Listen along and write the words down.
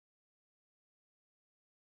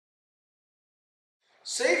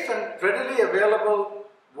Safe and readily available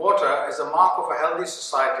water is a mark of a healthy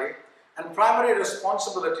society and primary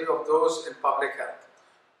responsibility of those in public health.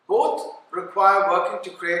 Both require working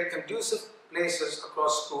to create conducive places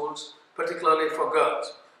across schools, particularly for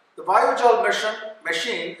girls. The VayuJal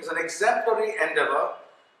machine is an exemplary endeavor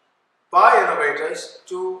by innovators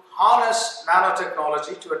to harness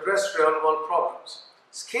nanotechnology to address real-world problems.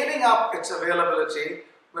 Scaling up its availability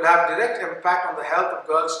will have direct impact on the health of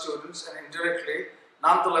girl students and indirectly,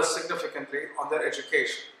 nonetheless significantly, on their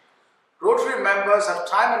education. Rotary members have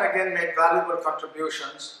time and again made valuable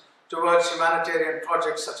contributions towards humanitarian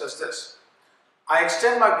projects such as this. I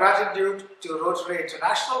extend my gratitude to Rotary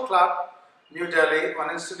International Club, New Delhi, on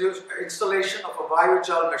installation of a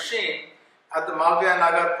VayuJal machine at the Malviya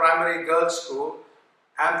Nagar Primary Girls' School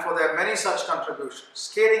and for their many such contributions.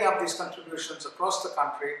 Scaling up these contributions across the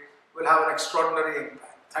country will have an extraordinary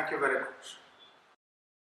impact. Thank you very much.